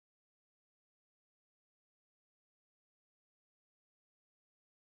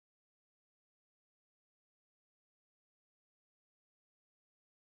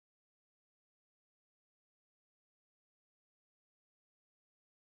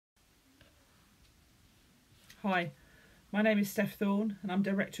Hi, my name is Steph Thorne and I'm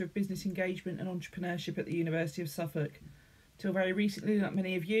Director of Business Engagement and Entrepreneurship at the University of Suffolk. Till very recently, like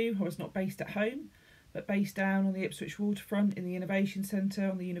many of you, I was not based at home, but based down on the Ipswich waterfront in the Innovation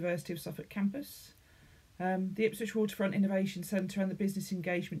Centre on the University of Suffolk campus. The Ipswich Waterfront Innovation Centre and the Business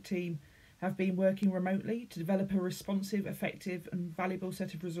Engagement team have been working remotely to develop a responsive, effective and valuable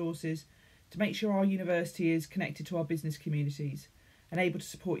set of resources to make sure our university is connected to our business communities and able to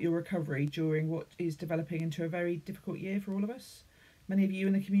support your recovery during what is developing into a very difficult year for all of us, many of you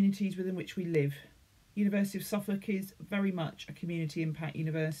in the communities within which we live. University of Suffolk is very much a community impact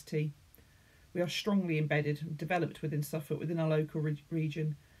university. We are strongly embedded and developed within Suffolk, within our local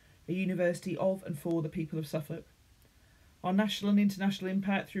region, a university of and for the people of Suffolk. Our national and international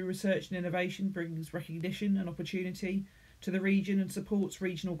impact through research and innovation brings recognition and opportunity to the region and supports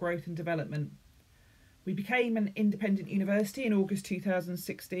regional growth and development. We became an independent university in August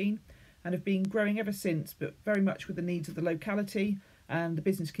 2016 and have been growing ever since, but very much with the needs of the locality and the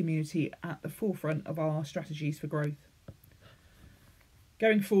business community at the forefront of our strategies for growth.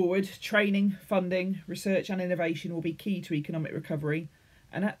 Going forward, training, funding, research and innovation will be key to economic recovery,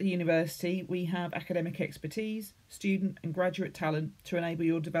 and at the university we have academic expertise, student and graduate talent to enable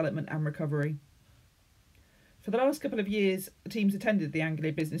your development and recovery. For the last couple of years, the teams attended the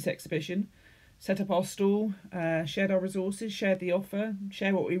Anglia Business Exhibition, set up our stall, shared our resources, shared the offer,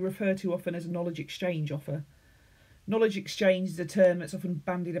 share what we refer to often as a knowledge exchange offer. Knowledge exchange is a term that's often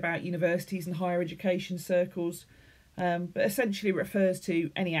bandied about universities and higher education circles, but essentially refers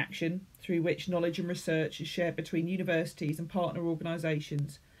to any action through which knowledge and research is shared between universities and partner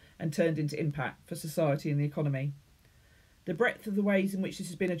organisations and turned into impact for society and the economy. The breadth of the ways in which this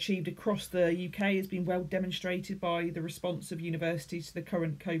has been achieved across the UK has been well demonstrated by the response of universities to the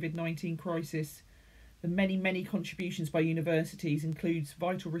current COVID-19 crisis. The many contributions by universities includes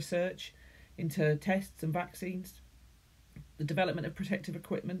vital research into tests and vaccines, the development of protective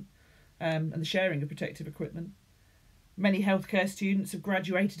equipment and the sharing of protective equipment. Many healthcare students have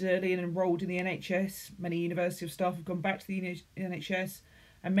graduated early and enrolled in the NHS. Many university staff have gone back to the NHS,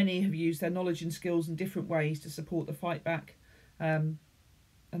 and many have used their knowledge and skills in different ways to support the fight back and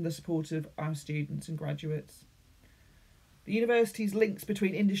the support of our students and graduates. The university's links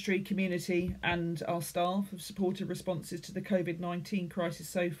between industry, community and our staff have supported responses to the COVID-19 crisis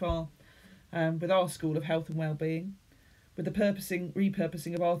so far, with our School of Health and Wellbeing, with the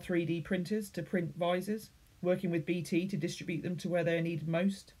repurposing of our 3D printers to print visors, working with BT to distribute them to where they are needed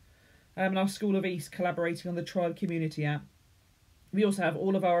most, and our School of East collaborating on the Tribe Community app. We also have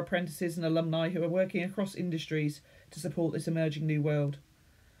all of our apprentices and alumni who are working across industries to support this emerging new world.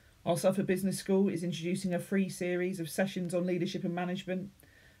 Our Suffolk Business School is introducing a free series of sessions on leadership and management,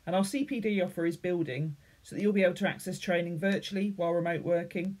 and our CPD offer is building so that you'll be able to access training virtually while remote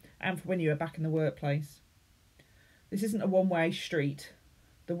working and for when you are back in the workplace. This isn't a one-way street.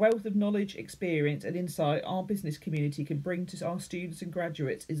 The wealth of knowledge, experience and insight our business community can bring to our students and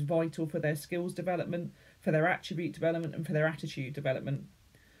graduates is vital for their skills development, for their attribute development and for their attitude development.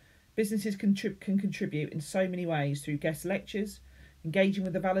 Businesses can contribute in so many ways through guest lectures, engaging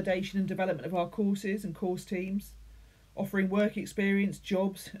with the validation and development of our courses and course teams, offering work experience,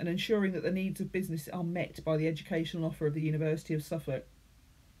 jobs and ensuring that the needs of business are met by the educational offer of the University of Suffolk.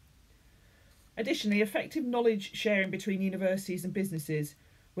 Additionally, effective knowledge sharing between universities and businesses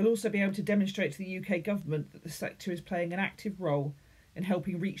will also be able to demonstrate to the UK government that the sector is playing an active role in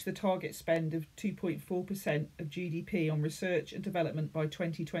helping reach the target spend of 2.4% of GDP on research and development by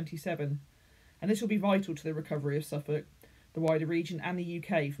 2027. And this will be vital to the recovery of Suffolk, the wider region and the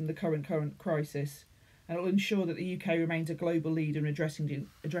UK from the current crisis. And it will ensure that the UK remains a global leader in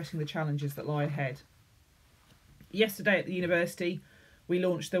addressing the challenges that lie ahead. Yesterday at the university, we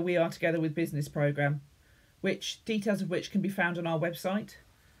launched the We Are Together with Business programme, details of which can be found on our website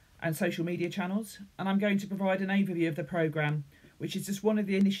and social media channels. And I'm going to provide an overview of the programme, which is just one of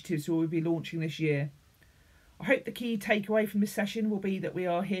the initiatives we will be launching this year. I hope the key takeaway from this session will be that we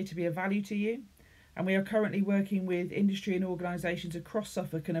are here to be of value to you, and we are currently working with industry and organisations across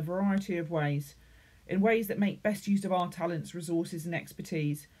Suffolk in a variety of ways, in ways that make best use of our talents, resources and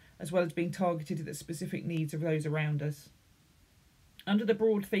expertise, as well as being targeted at the specific needs of those around us. Under the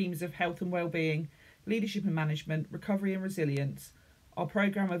broad themes of health and wellbeing, leadership and management, recovery and resilience, our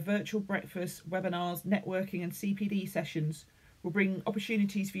programme of virtual breakfasts, webinars, networking and CPD sessions will bring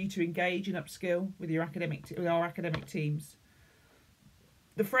opportunities for you to engage and upskill with our academic teams.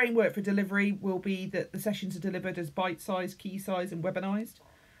 The framework for delivery will be that the sessions are delivered as bite-sized, key-sized and webinised,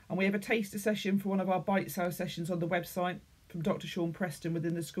 and we have a taster session for one of our bite-sized sessions on the website from Dr. Sean Preston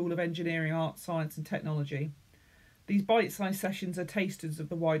within the School of Engineering, Arts, Science and Technology. These bite-sized sessions are tasters of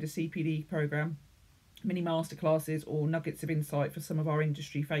the wider CPD programme, mini masterclasses or nuggets of insight for some of our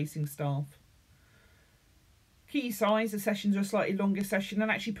industry facing staff. Key size, the sessions are a slightly longer session and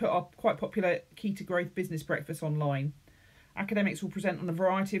actually put our quite popular Key to Growth business breakfast online. Academics will present on a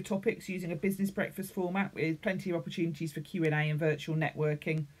variety of topics using a business breakfast format with plenty of opportunities for Q&A and virtual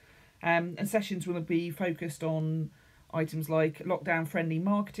networking. And sessions will be focused on items like lockdown friendly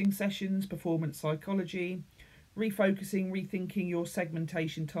marketing sessions, performance psychology, refocusing, rethinking your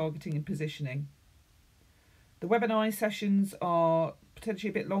segmentation, targeting and positioning. The webinar sessions are potentially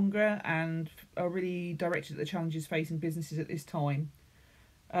a bit longer and are really directed at the challenges facing businesses at this time.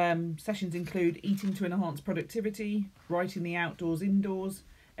 Sessions include eating to enhance productivity, writing the outdoors indoors,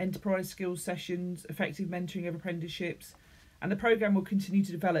 enterprise skills sessions, effective mentoring of apprenticeships, and the programme will continue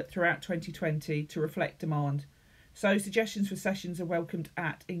to develop throughout 2020 to reflect demand. So suggestions for sessions are welcomed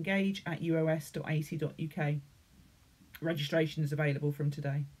at engage@uos.ac.uk. Registration is available from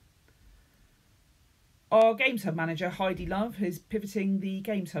today. Our Games Hub manager, Heidi Love, is pivoting the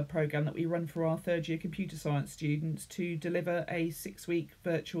Games Hub programme that we run for our third year computer science students to deliver a 6-week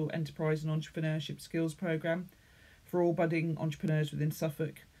virtual enterprise and entrepreneurship skills programme for all budding entrepreneurs within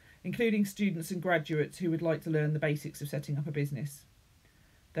Suffolk, including students and graduates who would like to learn the basics of setting up a business.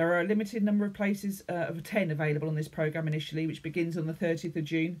 There are a limited number of places of 10 available on this programme initially, which begins on the 30th of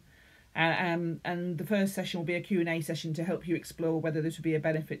June. And the first session will be a Q&A session to help you explore whether this would be a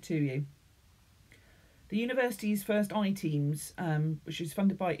benefit to you. The university's first iTeams, which is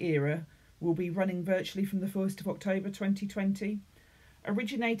funded by ERA, will be running virtually from the 1st of October 2020.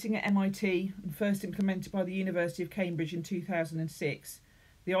 Originating at MIT and first implemented by the University of Cambridge in 2006,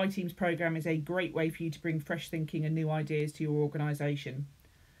 the iTeams programme is a great way for you to bring fresh thinking and new ideas to your organisation.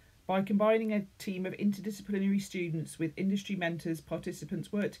 By combining a team of interdisciplinary students with industry mentors,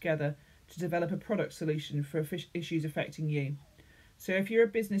 participants work together to develop a product solution for issues affecting you. So if you're a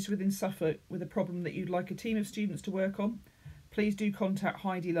business within Suffolk with a problem that you'd like a team of students to work on, please do contact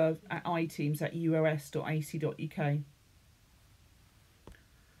Heidi Love at iteams@uos.ac.uk.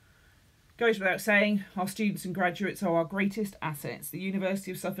 Goes without saying, our students and graduates are our greatest assets. The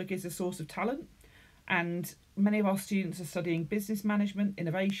University of Suffolk is a source of talent, and many of our students are studying business management,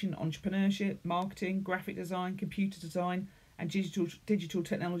 innovation, entrepreneurship, marketing, graphic design, computer design and digital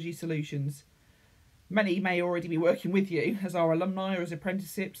technology solutions. Many may already be working with you as our alumni or as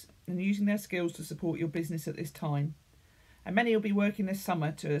apprentices and using their skills to support your business at this time. And many will be working this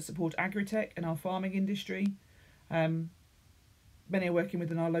summer to support agritech and our farming industry. Many are working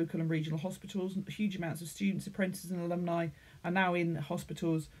within our local and regional hospitals. Huge amounts of students, apprentices and alumni are now in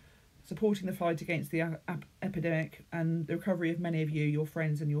hospitals supporting the fight against the epidemic and the recovery of many of you, your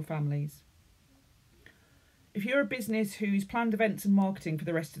friends and your families. If you're a business whose planned events and marketing for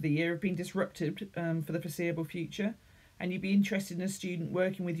the rest of the year have been disrupted for the foreseeable future, and you'd be interested in a student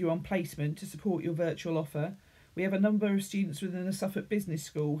working with you on placement to support your virtual offer, we have a number of students within the Suffolk Business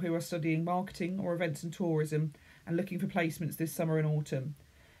School who are studying marketing or events and tourism and looking for placements this summer and autumn.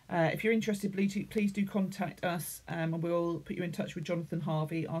 If you're interested, please do contact us and we'll put you in touch with Jonathan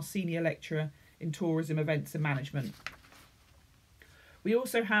Harvey, our Senior Lecturer in Tourism, Events and Management. We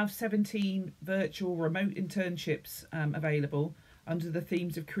also have 17 virtual remote internships available under the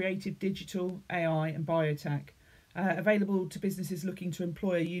themes of creative, digital, AI and biotech, available to businesses looking to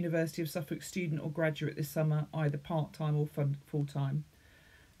employ a University of Suffolk student or graduate this summer, either part-time or full-time.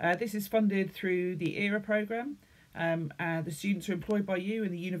 This is funded through the ERA programme. The students are employed by you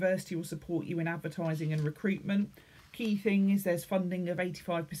and the university will support you in advertising and recruitment. Key thing is there's funding of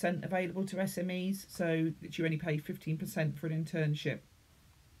 85% available to SMEs, so that you only pay 15% for an internship.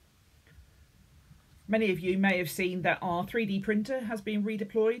 Many of you may have seen that our 3D printer has been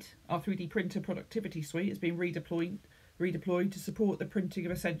redeployed. Our 3D printer productivity suite has been redeployed to support the printing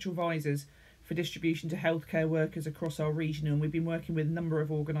of essential visors for distribution to healthcare workers across our region, and we've been working with a number of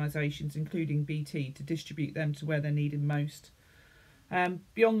organisations, including BT, to distribute them to where they're needed most.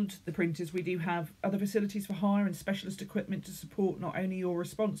 Beyond the printers, we do have other facilities for hire and specialist equipment to support not only your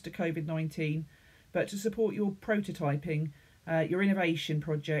response to COVID-19, but to support your prototyping, your innovation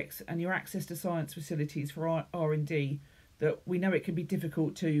projects and your access to science facilities for R&D that we know it can be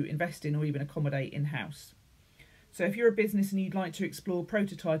difficult to invest in or even accommodate in-house. So if you're a business and you'd like to explore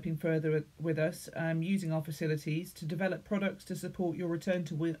prototyping further with us using our facilities to develop products to support your return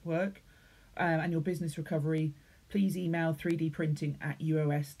to work and your business recovery, please email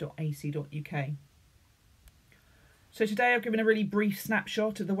 3dprinting@uos.ac.uk. So today I've given a really brief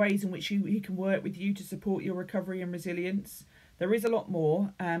snapshot of the ways in which we can work with you to support your recovery and resilience. There is a lot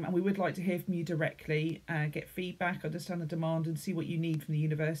more and we would like to hear from you directly, get feedback, understand the demand and see what you need from the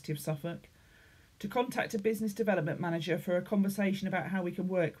University of Suffolk. To contact a business development manager for a conversation about how we can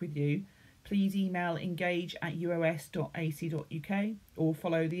work with you, please email engage@uos.ac.uk or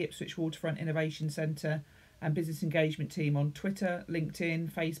follow the Ipswich Waterfront Innovation Centre and Business Engagement Team on Twitter,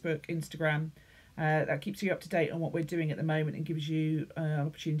 LinkedIn, Facebook, Instagram. That keeps you up to date on what we're doing at the moment and gives you an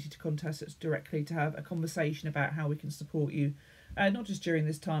opportunity to contact us directly to have a conversation about how we can support you, not just during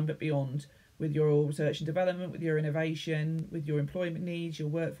this time but beyond, with your research and development, with your innovation, with your employment needs, your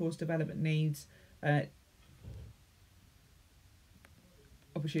workforce development needs.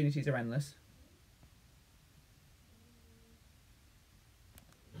 Opportunities are endless.